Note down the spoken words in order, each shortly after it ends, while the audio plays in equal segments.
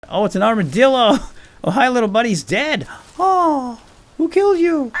Oh, it's an armadillo. Oh, hi, little buddy's dead. Oh, who killed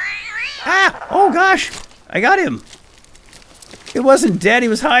you? Ah, oh gosh, I got him. It wasn't dead, he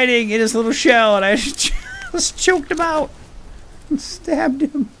was hiding in his little shell, and I just choked him out and stabbed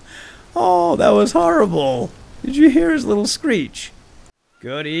him. Oh, that was horrible. Did you hear his little screech?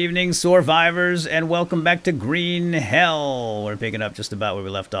 Good evening, survivors, and welcome back to Green Hell. We're picking up just about where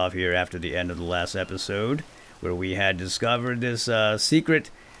we left off here after the end of the last episode, where we had discovered this secret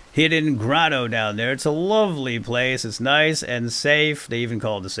hidden grotto down there. It's a lovely place. It's nice and safe. They even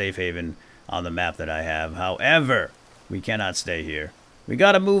call it the safe haven on the map that I have. However, we cannot stay here. We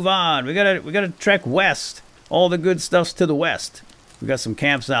gotta move on. We gotta trek west. All the good stuff's to the west. We got some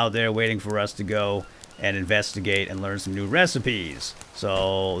camps out there waiting for us to go and investigate and learn some new recipes.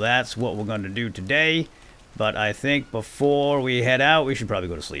 So that's what we're going to do today. But I think before we head out, we should probably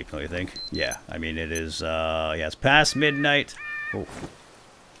go to sleep, don't you think? Yeah, I mean, it is, yeah, it's past midnight. Oh.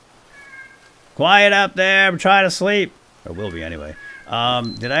 Quiet up there, I'm trying to sleep. Or will be anyway. Oh,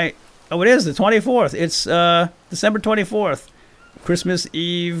 it is the 24th. It's December 24th. Christmas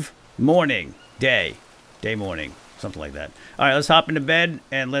Eve morning. Day morning. Something like that. Alright, let's hop into bed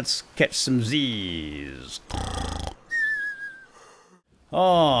and let's catch some Z's.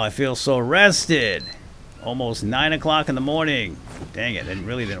 Oh, I feel so rested. Almost 9 o'clock in the morning. Dang it, I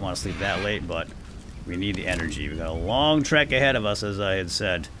really didn't want to sleep that late, but we need the energy. We've got a long trek ahead of us, as I had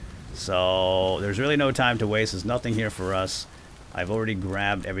said. So, there's really no time to waste. There's nothing here for us. I've already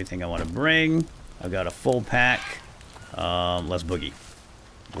grabbed everything I want to bring. I've got a full pack. Let's boogie.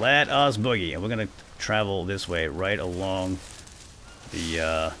 Let us boogie. And we're going to travel this way, right along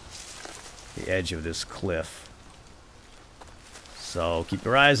the edge of this cliff. So keep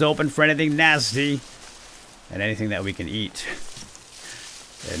your eyes open for anything nasty and anything that we can eat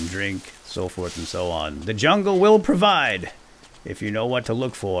and drink, so forth and so on. The jungle will provide if you know what to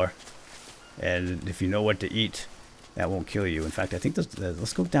look for, and if you know what to eat, that won't kill you. In fact, I think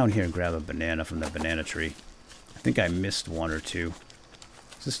let's go down here and grab a banana from that banana tree. I think I missed one or two.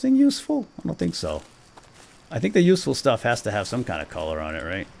 Is this thing useful? I don't think so. I think the useful stuff has to have some kind of color on it,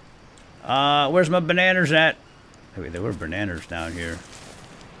 right? Where's my bananas at? Wait, there were bananas down here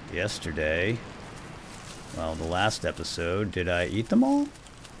yesterday. Well, the last episode. Did I eat them all?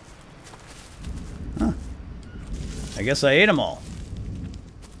 Huh. I guess I ate them all.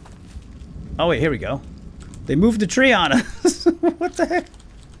 Oh, wait, here we go. They moved the tree on us. What the heck?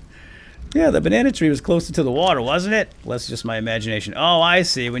 Yeah, the banana tree was closer to the water, wasn't it? That's just my imagination. Oh, I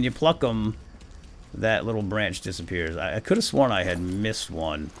see. When you pluck them, that little branch disappears. I could have sworn I had missed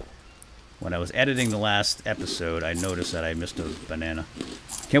one. When I was editing the last episode, I noticed that I missed a banana.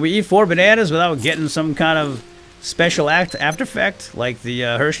 Can we eat 4 bananas without getting some kind of special after effect, like the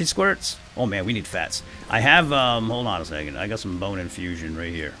Hershey squirts? Oh man, we need fats. I have, hold on a second. I got some bone infusion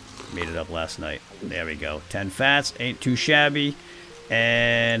right here. Made it up last night. There we go. 10 fats, ain't too shabby.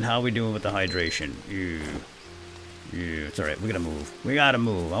 And how we doing with the hydration? It's alright, we gotta move. We gotta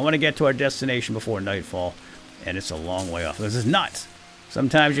move. I want to get to our destination before nightfall. And it's a long way off. This is nuts.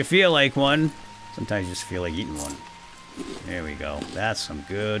 Sometimes you feel like one. Sometimes you just feel like eating one. There we go. That's some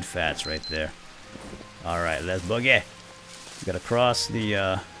good fats right there. Alright, let's boogie. We gotta cross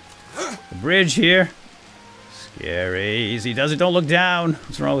the bridge here. Scary. Easy does it. Don't look down.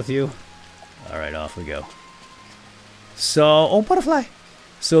 What's wrong with you? Alright, off we go. So, oh, butterfly.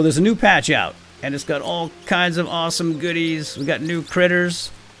 So there's a new patch out, and it's got all kinds of awesome goodies. We got new critters.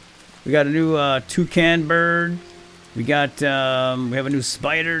 We got a new toucan bird. We got, we have a new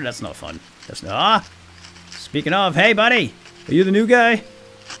spider. That's not fun. That's not, speaking of, hey, buddy. Are you the new guy?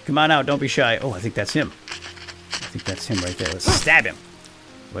 Come on out. Don't be shy. Oh, I think that's him. I think that's him right there. Let's stab him.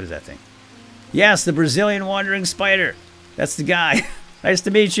 What is that thing? Yes, the Brazilian wandering spider. That's the guy. Nice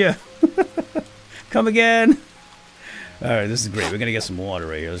to meet you. Come again. Alright, this is great. We're gonna get some water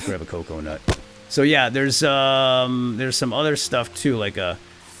right here. Let's grab a cocoa nut. So yeah, there's some other stuff too, like I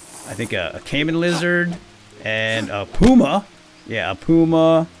think a caiman lizard and a puma. Yeah, a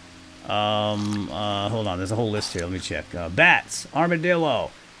puma. Hold on, there's a whole list here. Let me check. Bats, armadillo,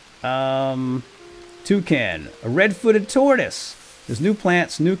 toucan, a red-footed tortoise. There's new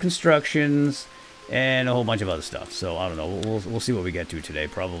plants, new constructions, and a whole bunch of other stuff. So I don't know. We'll see what we get to today.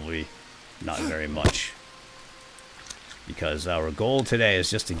 Probably not very much. Because our goal today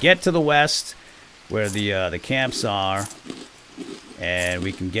is just to get to the west, where the camps are, and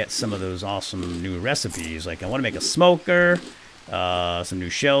we can get some of those awesome new recipes. Like I want to make a smoker, some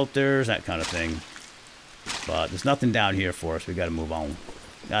new shelters, that kind of thing. But there's nothing down here for us. We got to move on.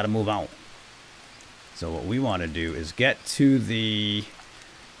 Got to move on. So what we want to do is get to the.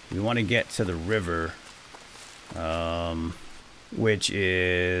 We want to get to the river. which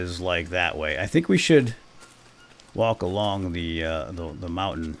is like that way. I think we should walk along the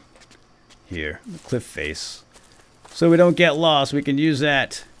mountain here, the cliff face, so we don't get lost. We can use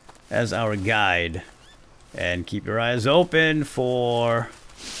that as our guide. And keep your eyes open for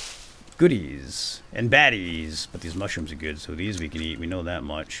goodies and baddies. But these mushrooms are good, so these we can eat. We know that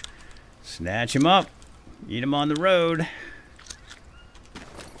much. Snatch them up. Eat them on the road.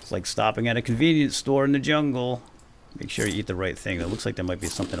 It's like stopping at a convenience store in the jungle. Make sure you eat the right thing. It looks like there might be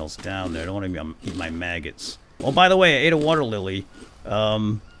something else down there. I don't want to eat my maggots. Oh, by the way, I ate a water lily.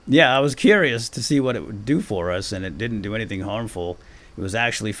 Yeah, I was curious to see what it would do for us, and it didn't do anything harmful. It was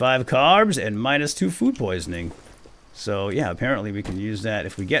actually 5 carbs and -2 food poisoning. So yeah, apparently we can use that.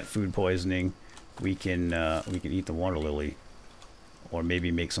 If we get food poisoning, we can eat the water lily, or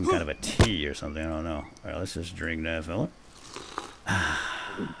maybe make some kind of a tea or something. I don't know. All right, let's just drink that, fella.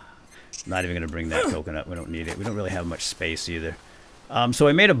 Not even gonna bring that coconut. We don't need it. We don't really have much space either. So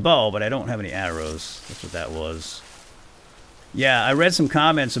I made a bow, but I don't have any arrows. That's what that was. Yeah, I read some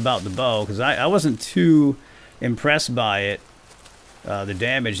comments about the bow because I wasn't too impressed by it. The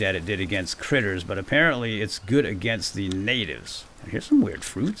damage that it did against critters, but apparently it's good against the natives. Here's some weird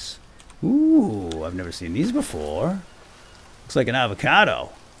fruits. Ooh, I've never seen these before. Looks like an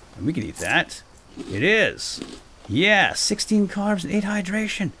avocado. And we can eat that. It is. Yeah, 16 carbs and 8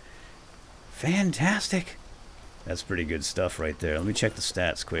 hydration. Fantastic. That's pretty good stuff right there. Let me check the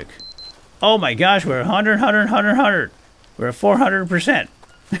stats quick. Oh my gosh, we're 100. We're at 400%.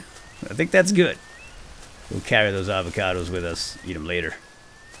 I think that's good. We'll carry those avocados with us, eat them later.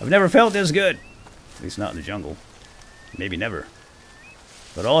 I've never felt this good. At least not in the jungle. Maybe never.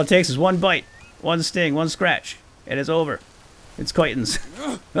 But all it takes is one bite, one sting, one scratch, and it's over. It's chitons.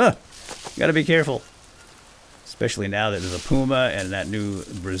 Gotta be careful. Especially now that there's a puma and that new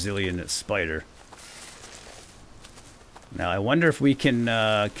Brazilian spider. Now I wonder if we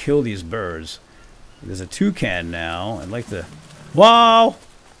can kill these birds. There's a toucan now. I'd like to... Whoa!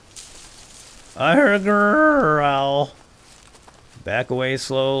 I heard a growl. Back away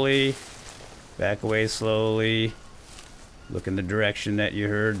slowly. Back away slowly. Look in the direction that you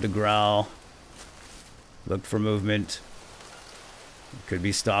heard the growl. Look for movement. It could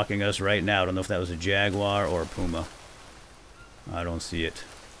be stalking us right now. I don't know if that was a jaguar or a puma. I don't see it.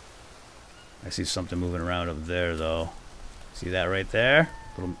 I see something moving around up there, though. See that right there?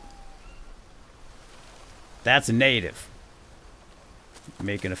 That's a native.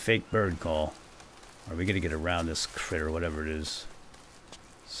 Making a fake bird call. Are we gonna get around this critter, whatever it is?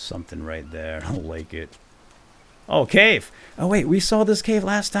 Something right there. I don't like it. Oh, cave! Oh wait, we saw this cave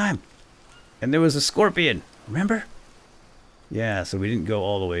last time. And there was a scorpion. Remember? Yeah, so we didn't go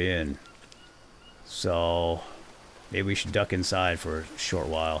all the way in. So maybe we should duck inside for a short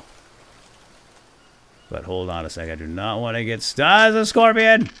while. But hold on a sec. I do not want to get stuck as a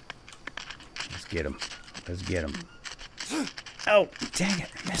scorpion. Let's get him. Let's get him. Oh, dang it.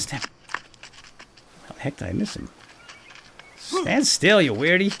 I missed him. How the heck did I miss him? Stand still, you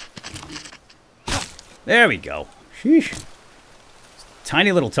weirdie. There we go. Sheesh.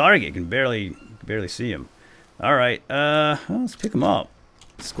 Tiny little target. You can barely see him. Alright, well, let's pick him up.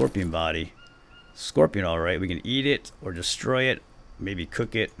 Scorpion body. Scorpion, alright. We can eat it or destroy it. Maybe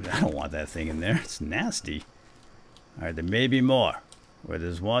cook it. I don't want that thing in there. It's nasty. Alright, there may be more. Where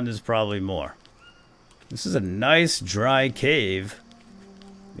there's one, there's probably more. This is a nice dry cave.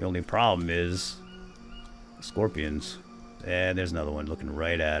 The only problem is scorpions. And there's another one looking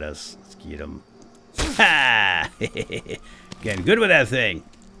right at us. Let's get him. Ha! Getting good with that thing.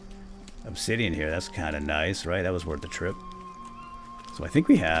 Obsidian here. That's kind of nice, right? That was worth the trip. So I think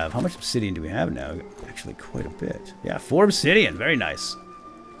we have... How much obsidian do we have now? Actually, quite a bit. Yeah, 4 obsidian. Very nice.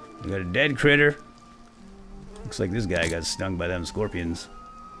 We got a dead critter. Looks like this guy got stung by them scorpions.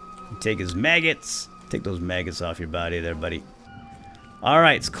 Take his maggots. Take those maggots off your body there, buddy.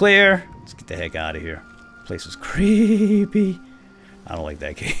 Alright, it's clear. Let's get the heck out of here. This place is creepy. I don't like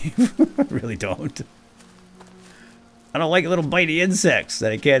that cave. I really don't. I don't like little bitey insects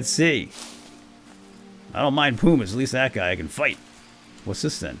that I can't see. I don't mind pumas. At least that guy I can fight. What's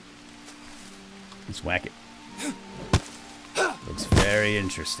this then? Let's whack it. Looks very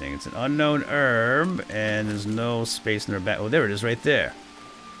interesting. It's an unknown herb, and there's no space in our back. Oh, there it is right there.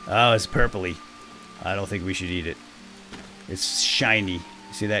 Oh, it's purpley. I don't think we should eat it. It's shiny.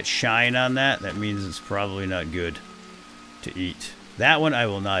 See that shine on that? That means it's probably not good to eat. That one I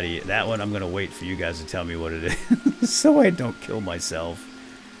will not eat. That one I'm going to wait for you guys to tell me what it is so I don't kill myself.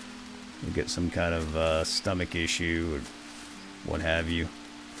 We'll get some kind of stomach issue or what have you.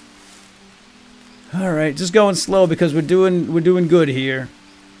 Alright, just going slow because we're doing good here.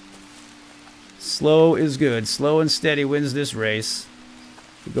 Slow is good. Slow and steady wins this race.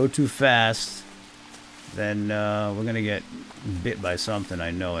 If we go too fast, then we're going to get bit by something. I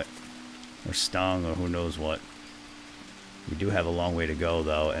know it. Or stung, or who knows what. We do have a long way to go,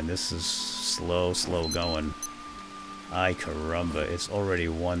 though, and this is slow going. Ay caramba, it's already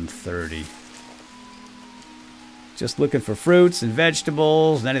 1:30. Just looking for fruits and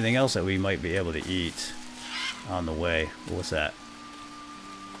vegetables and anything else that we might be able to eat on the way. What's that?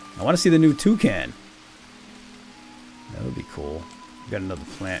 I want to see the new toucan. That would be cool. We got another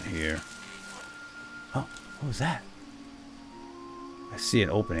plant here. Oh, what was that? I see an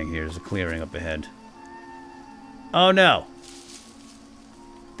opening here. There's a clearing up ahead. Oh no!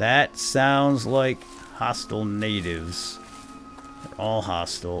 That sounds like hostile natives. They're all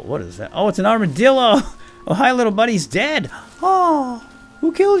hostile. What is that? Oh, it's an armadillo! Oh, hi, little buddy's dead. Oh,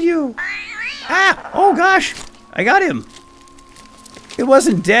 who killed you? Ah! Oh, gosh! I got him. It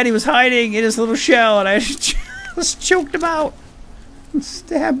wasn't dead. He was hiding in his little shell, and I just choked him out and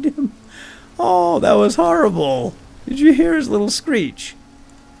stabbed him. Oh, that was horrible. Did you hear his little screech?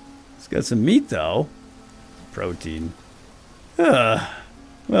 It's got some meat, though. Protein.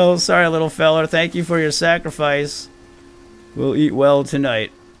 Well, sorry, little feller. Thank you for your sacrifice. We'll eat well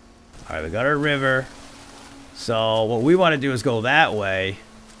tonight. All right, we got our river. So what we want to do is go that way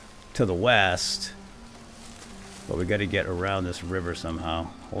to the west. But we got to get around this river somehow.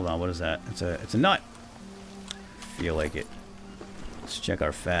 Hold on, what is that? It's a nut. Feel like it. Let's check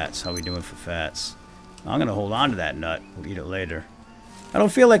our fats. How we doing for fats? I'm going to hold on to that nut. We'll eat it later. I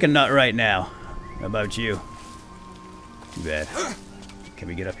don't feel like a nut right now. How about you? Too bad. Can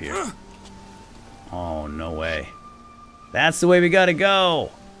we get up here? Oh, no way. That's the way we got to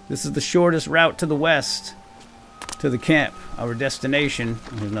go. This is the shortest route to the west. To the camp. Our destination.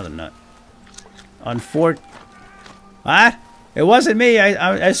 Here's another nut. What? It wasn't me.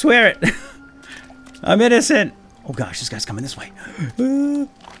 I swear it. I'm innocent. Oh gosh, this guy's coming this way.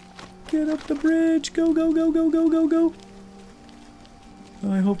 Get up the bridge. Go, go, go, go, go, go, go.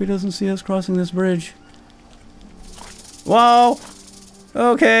 Oh, I hope he doesn't see us crossing this bridge. Whoa.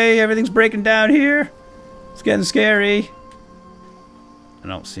 Okay, everything's breaking down here. It's getting scary. I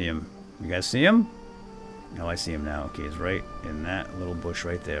don't see him. You guys see him? No, I see him now. Okay, he's right in that little bush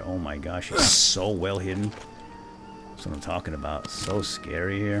right there. Oh my gosh, he's so well hidden. That's what I'm talking about. So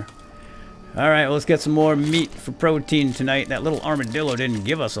scary here. Alright, well, let's get some more meat for protein tonight. That little armadillo didn't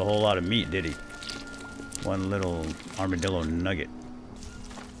give us a whole lot of meat, did he? One little armadillo nugget.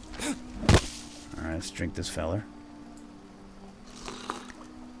 Alright, let's drink this feller.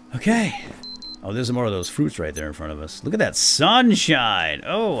 Okay. Oh, there's more of those fruits right there in front of us. Look at that sunshine.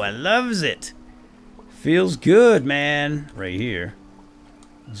 Oh, I loves it. Feels good, man. Right here.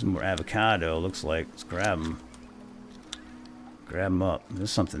 Some more avocado, looks like. Let's grab them. Grab them up.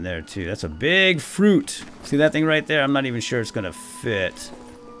 There's something there, too. That's a big fruit. See that thing right there? I'm not even sure it's going to fit.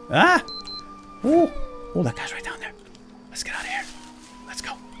 Ah! Oh! Oh, that guy's right down there. Let's get out of here. Let's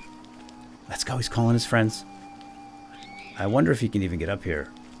go. Let's go. He's calling his friends. I wonder if he can even get up here.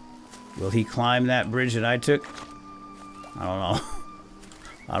 Will he climb that bridge that I took? I don't know.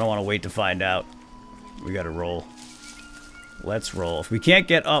 I don't want to wait to find out. We got to roll. Let's roll. If we can't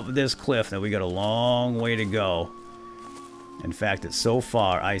get up this cliff, then we got a long way to go. In fact, it's so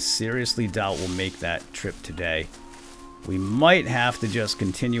far, I seriously doubt we'll make that trip today. We might have to just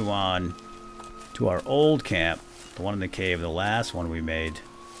continue on to our old camp, the one in the cave, the last one we made,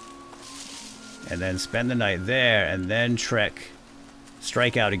 and then spend the night there, and then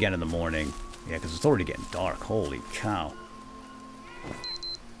strike out again in the morning. Yeah, because it's already getting dark. Holy cow.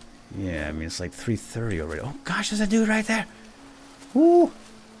 Yeah, I mean, it's like 3:30 already. Oh, gosh, there's a dude right there. Woo.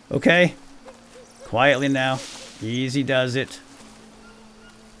 Okay. Quietly now. Easy does it.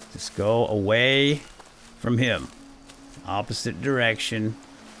 Just go away from him. Opposite direction.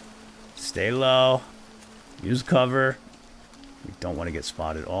 Stay low. Use cover. We don't want to get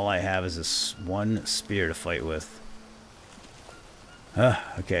spotted. All I have is this one spear to fight with.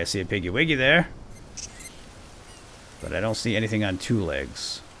 Okay, I see a piggy wiggy there. But I don't see anything on two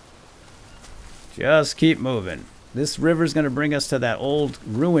legs. Just keep moving. This river's going to bring us to that old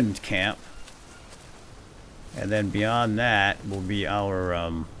ruined camp. And then beyond that will be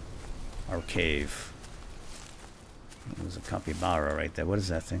our cave. There's a capybara right there. What is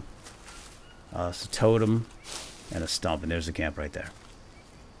that thing? It's a totem and a stump. And there's the camp right there.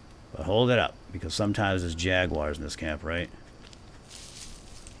 But hold it up, because sometimes there's jaguars in this camp, right?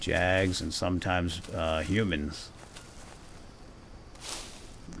 Jags and sometimes humans.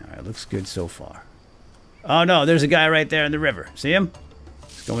 Alright, looks good so far. Oh no, there's a guy right there in the river. See him?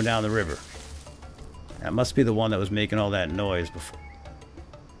 He's going down the river. That must be the one that was making all that noise before.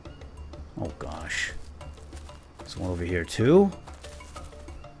 Oh god. One over here too.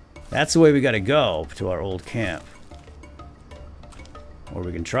 That's the way we gotta go to our old camp. Or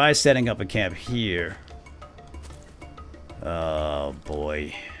we can try setting up a camp here. Oh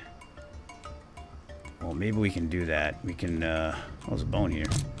boy. Well, maybe we can do that. We can, oh, there's a bone here.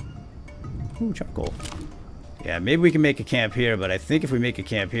 Ooh, charcoal. Yeah, maybe we can make a camp here, but I think if we make a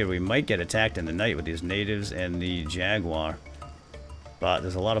camp here, we might get attacked in the night with these natives and the jaguar. But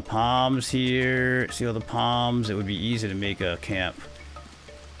there's a lot of palms here. See all the palms? It would be easy to make a camp.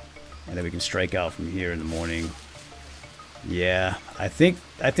 And then we can strike out from here in the morning. Yeah, I think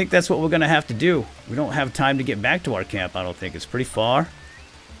that's what we're going to have to do. We don't have time to get back to our camp, I don't think. It's pretty far.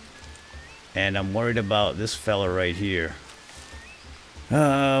 And I'm worried about this fella right here.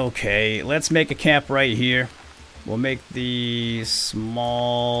 Okay, let's make a camp right here. We'll make the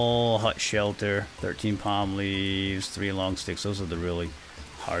small hut shelter. 13 palm leaves, 3 long sticks. Those are the really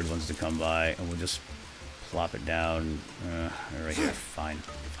hard ones to come by. And we'll just plop it down right here. Fine.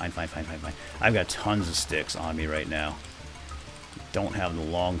 Fine. I've got tons of sticks on me right now. Don't have the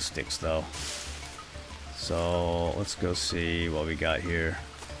long sticks, though. So, let's go see what we got here.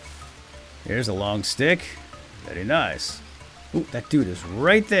 Here's a long stick. Very nice. Ooh, that dude is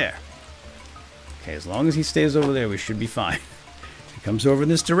right there. Okay, as long as he stays over there, we should be fine. If he comes over in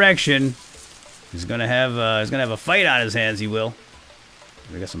this direction, he's gonna have a fight on his hands. He will.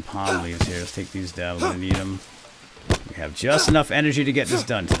 We got some palm leaves here. Let's take these down. We're gonna need them. We have just enough energy to get this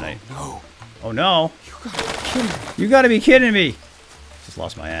done tonight. No. Oh no! You gotta be kidding me. You gotta be kidding me! Just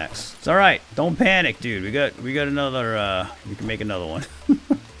lost my axe. It's all right. Don't panic, dude. We got another. We can make another one.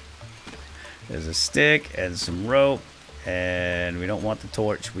 There's a stick and some rope, and we don't want the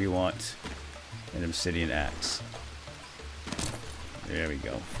torch. We want an obsidian axe. There we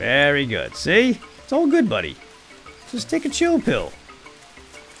go. Very good. See? It's all good, buddy. Just take a chill pill.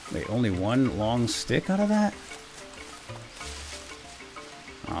 Wait, only one long stick out of that?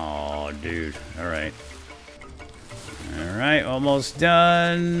 Oh, dude. Alright. Alright, almost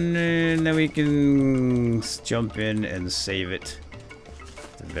done. And then we can jump in and save it.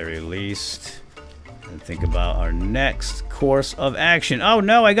 At the very least. And think about our next course of action. Oh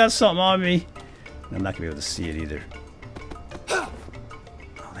no, I got something on me. I'm not going to be able to see it either. Oh,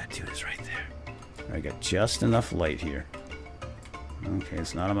 that dude is right there. I got just enough light here. Okay,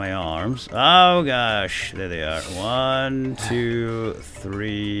 it's not on my arms. Oh gosh, there they are. 1, 2,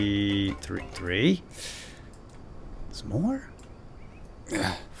 3. Three? There's more?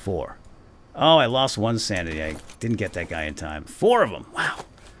 4. Oh, I lost 1 sanity. I didn't get that guy in time. 4 of them. Wow.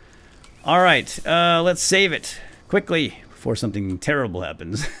 Alright, let's save it. Quickly, before something terrible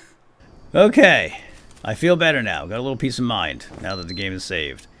happens. Okay, I feel better now. Got a little peace of mind now that the game is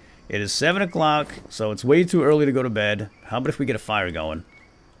saved. It is 7 o'clock, so it's way too early to go to bed. How about if we get a fire going?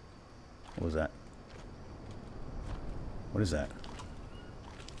 What was that? What is that?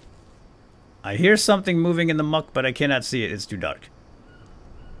 I hear something moving in the muck, but I cannot see it. It's too dark.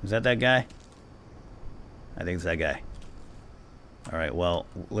 Is that guy? I think it's that guy. Alright, well,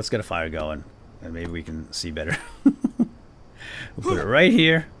 let's get a fire going. And maybe we can see better. We'll put it right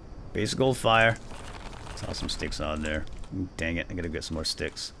here. Basic old fire. Saw some sticks on there. Dang it, I gotta get some more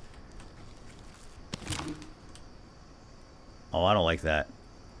sticks. Oh, I don't like that.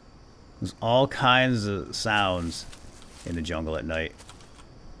 There's all kinds of sounds in the jungle at night.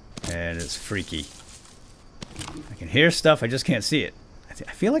 And it's freaky. I can hear stuff, I just can't see it.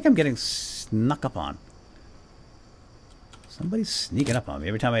 I feel like I'm getting snuck up on. Somebody's sneaking up on me.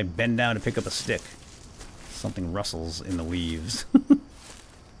 Every time I bend down to pick up a stick, something rustles in the leaves.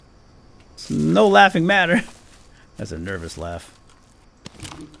 It's no laughing matter. That's a nervous laugh.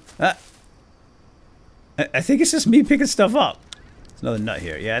 I think it's just me picking stuff up. There's another nut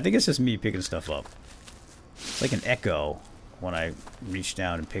here. Yeah, I think it's just me picking stuff up. It's like an echo when I reach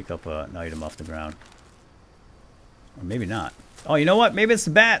down and pick up an item off the ground. Or maybe not. Oh, you know what? Maybe it's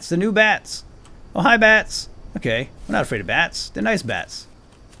the bats, the new bats. Oh, hi, bats. Okay, we're not afraid of bats. They're nice bats.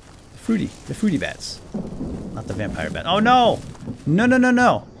 The fruity bats. Not the vampire bat. Oh, no! No, no, no,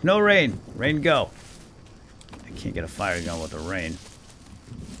 no. No rain. Rain, go. I can't get a fire going with the rain.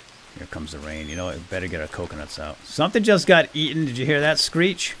 Here comes the rain. You know what? We better get our coconuts out. Something just got eaten. Did you hear that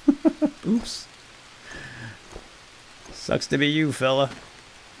screech? Oops. Sucks to be you, fella.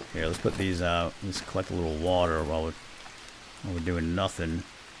 Here, let's put these out. Let's collect a little water while we're doing nothing.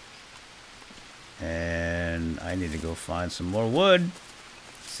 And I need to go find some more wood.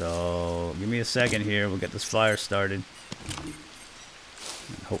 So, give me a second here. We'll get this fire started. And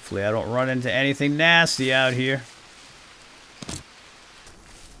hopefully I don't run into anything nasty out here.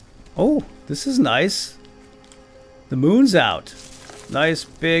 Oh, this is nice. The moon's out. Nice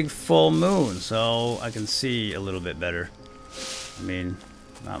big full moon, so I can see a little bit better. I mean,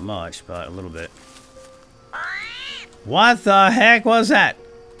 not much, but a little bit. What the heck was that?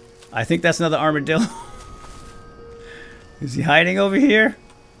 I think that's another armadillo. Is he hiding over here?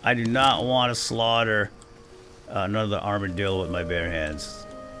 I do not want to slaughter another armadillo with my bare hands.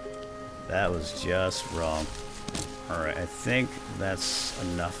 That was just wrong. Alright, I think that's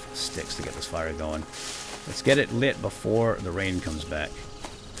enough sticks to get this fire going. Let's get it lit before the rain comes back.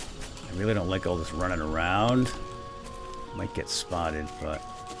 I really don't like all this running around. Might get spotted, but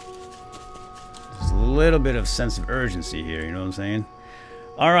there's a little bit of sense of urgency here, you know what I'm saying?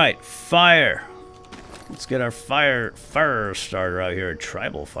 Alright, fire. Let's get our fire starter out here. A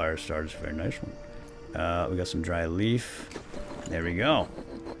tribal fire starter is a very nice one. We got some dry leaf. There we go.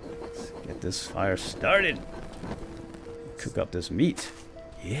 Let's get this fire started. Cook up this meat.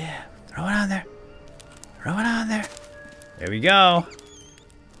 Yeah, throw it on there. Throw it on there. There we go.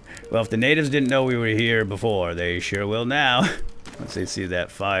 Well, if the natives didn't know we were here before, they sure will now. Once they see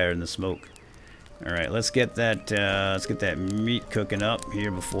that fire and the smoke. All right, let's get that meat cooking up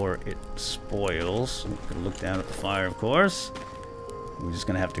here before it spoils. I'm gonna look down at the fire, of course. We're just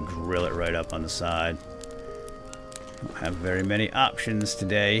gonna have to grill it right up on the side. Don't have very many options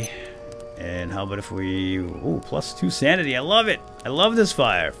today. And how about if we... Ooh, +2 sanity. I love it. I love this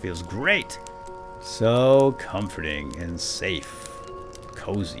fire. Feels great. So comforting and safe.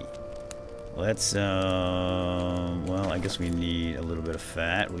 Cozy. Let's, well, I guess we need a little bit of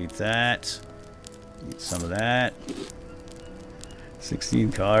fat. We'll eat that. Eat some of that.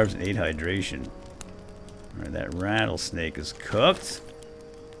 16 carbs and 8 hydration. Alright, that rattlesnake is cooked.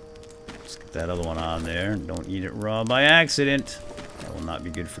 Let's get that other one on there. Don't eat it raw by accident. That will not be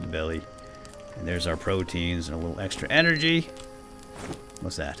good for the belly. And there's our proteins and a little extra energy.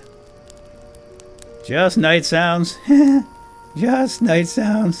 What's that? Just night sounds. Just night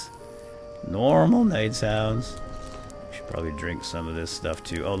sounds. Normal night sounds. We should probably drink some of this stuff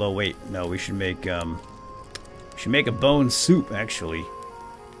too. Although, wait, no, we should make a bone soup actually.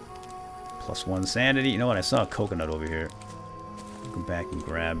 +1 sanity. You know what? I saw a coconut over here. Go back and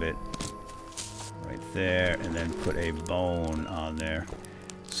grab it. Right there, and then put a bone on there.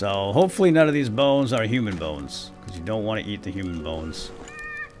 So hopefully none of these bones are human bones, because you don't want to eat the human bones.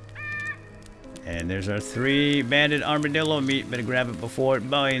 And there's our 3 banded armadillo meat. Better grab it before it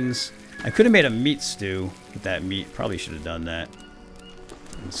binds. I could have made a meat stew with that meat. Probably should have done that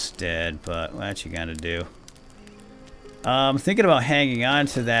instead, but what you gonna do? I'm thinking about hanging on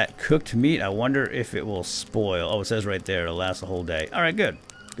to that cooked meat. I wonder if it will spoil. Oh, it says right there it'll last the whole day. Alright, good.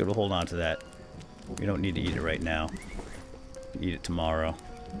 Good, we'll hold on to that. We don't need to eat it right now. Eat it tomorrow.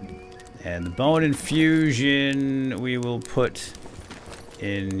 And the bone infusion we will put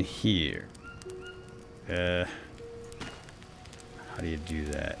in here. How do you do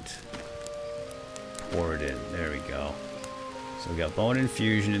that? Pour it in. There we go. So we got bone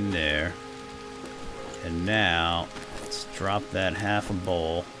infusion in there. And now, let's drop that half a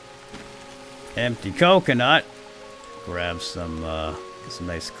bowl. Empty coconut. Grab some, some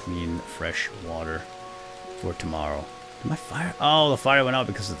nice, clean, fresh water for tomorrow. My fire? Oh, the fire went out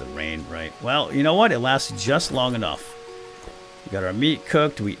because of the rain, right? Well, you know what? It lasted just long enough. We got our meat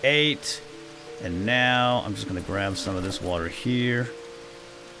cooked. We ate. And now, I'm just going to grab some of this water here.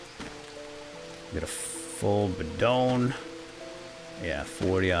 Get a full bidon. Yeah,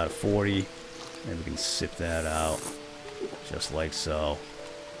 40 out of 40. And we can sip that out. Just like so.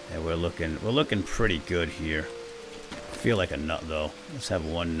 And we're looking pretty good here. I feel like a nut, though. Let's have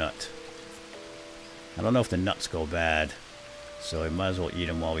 1 nut. I don't know if the nuts go bad. So we might as well eat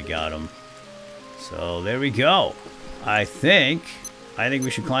them while we got them. So there we go. I think we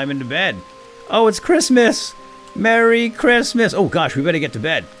should climb into bed. Oh, it's Christmas! Merry Christmas! Oh gosh, we better get to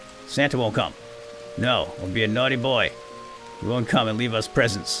bed. Santa won't come. No, we'll be a naughty boy. He won't come and leave us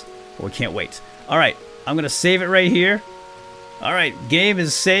presents. Well, we can't wait. Alright, I'm gonna save it right here. Alright, game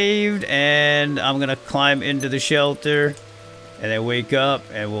is saved, and I'm gonna climb into the shelter, and then wake up,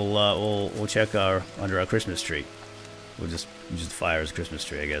 and we'll check under our Christmas tree. We'll just use the fire as a Christmas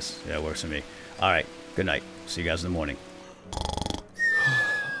tree, I guess. Yeah, it works for me. Alright, good night. See you guys in the morning.